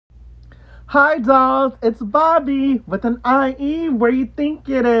Hi dolls, it's Bobbie with an IE where you think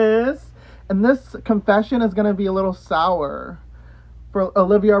it is. And this confession is gonna be a little sour for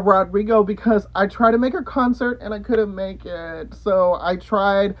Olivia Rodrigo because I tried to make her concert and I couldn't make it. So I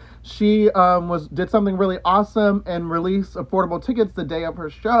tried. She did something really awesome and released affordable tickets the day of her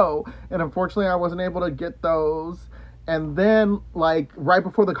show, and unfortunately I wasn't able to get those. And then, like, right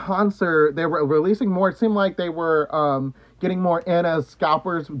before the concert, they were releasing more. It seemed like they were getting more in as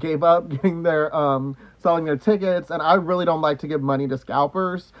scalpers gave up getting their selling their tickets, and I really don't like to give money to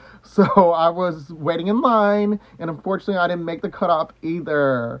scalpers, so I was waiting in line, and unfortunately I didn't make the cutoff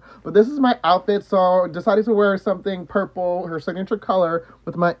either. But this is my outfit, so I decided to wear something purple, her signature color,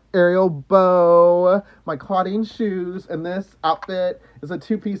 with my Ariel bow, my Claudine shoes, and this outfit is a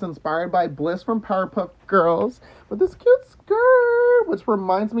two-piece inspired by Bliss from Powerpuff Girls with this cute skirt, which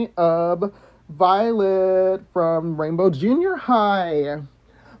reminds me of Violet from Rainbow Junior High.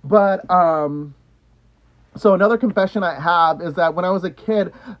 But so another confession I have is that when I was a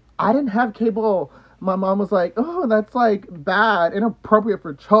kid, I didn't have cable. My mom was like, oh, that's like bad, inappropriate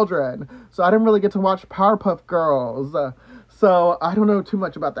for children. So I didn't really get to watch Powerpuff Girls. So I don't know too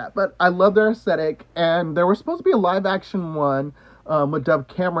much about that. But I love their aesthetic. And there was supposed to be a live action one with Dove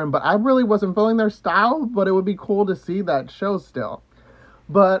Cameron. But I really wasn't feeling their style. But it would be cool to see that show still.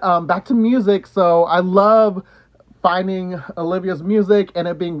 But back to music. So I love finding Olivia's music and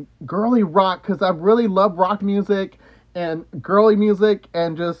it being girly rock, because I really love rock music and girly music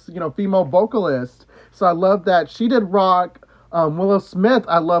and just, you know, female vocalists. So I love that she did rock. Willow Smith,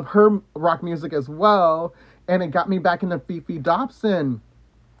 I love her rock music as well. And it got me back into Fifi Dobson.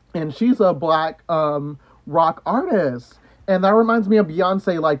 And she's a black rock artist. And that reminds me of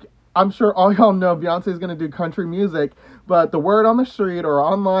Beyonce. Like, I'm sure all y'all know Beyonce is going to do country music, but the word on the street or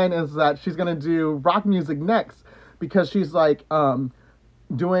online is that she's going to do rock music next, because she's like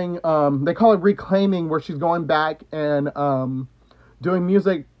doing, they call it reclaiming, where she's going back and doing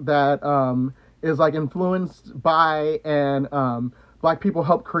music that is like influenced by and black people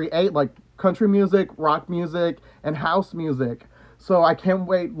help create, like country music, rock music, and house music. So I can't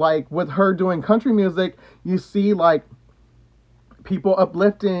wait. Like with her doing country music, you see like people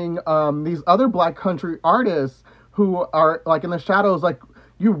uplifting these other black country artists who are like in the shadows. Like,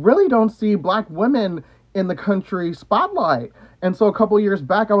 you really don't see black women in the country spotlight. And so a couple years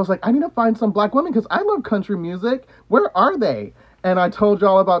back, I was like, I need to find some black women because I love country music. Where are they? And I told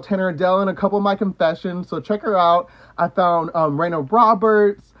y'all about Tanner Adele in a couple of my confessions, so check her out. I found Raina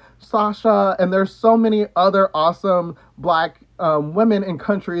Roberts, Sasha, and there's so many other awesome black women in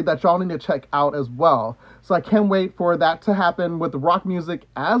country that y'all need to check out as well. So I can't wait for that to happen with rock music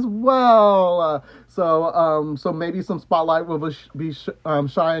as well. So maybe some spotlight will be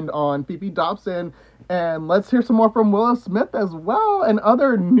shined on Fifi Dobson. And let's hear some more from Willow Smith as well, and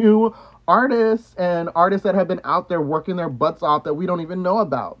other new artists and artists that have been out there working their butts off that we don't even know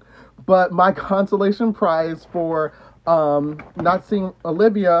about. But my consolation prize for not seeing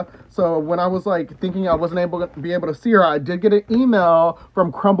Olivia, so when I was like thinking I wasn't able to see her, I did get an email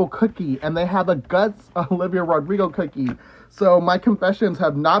from Crumbl Cookie, and they have a Guts Olivia Rodrigo cookie. So my confessions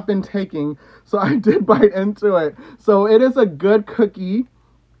have not been taking, so I did bite into it. So it is a good cookie,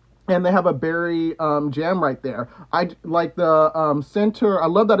 and they have a berry jam right there. I like the center. I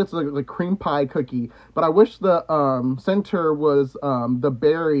love that it's a cream pie cookie, but I wish the center was the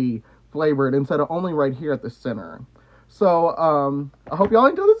berry flavored instead of only right here at the center. So I hope y'all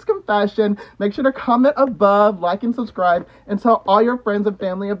enjoy this confession. Make sure to comment above, like, and subscribe, and tell all your friends and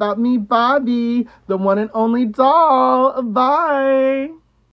family about me, Bobbie, the one and only doll. Bye.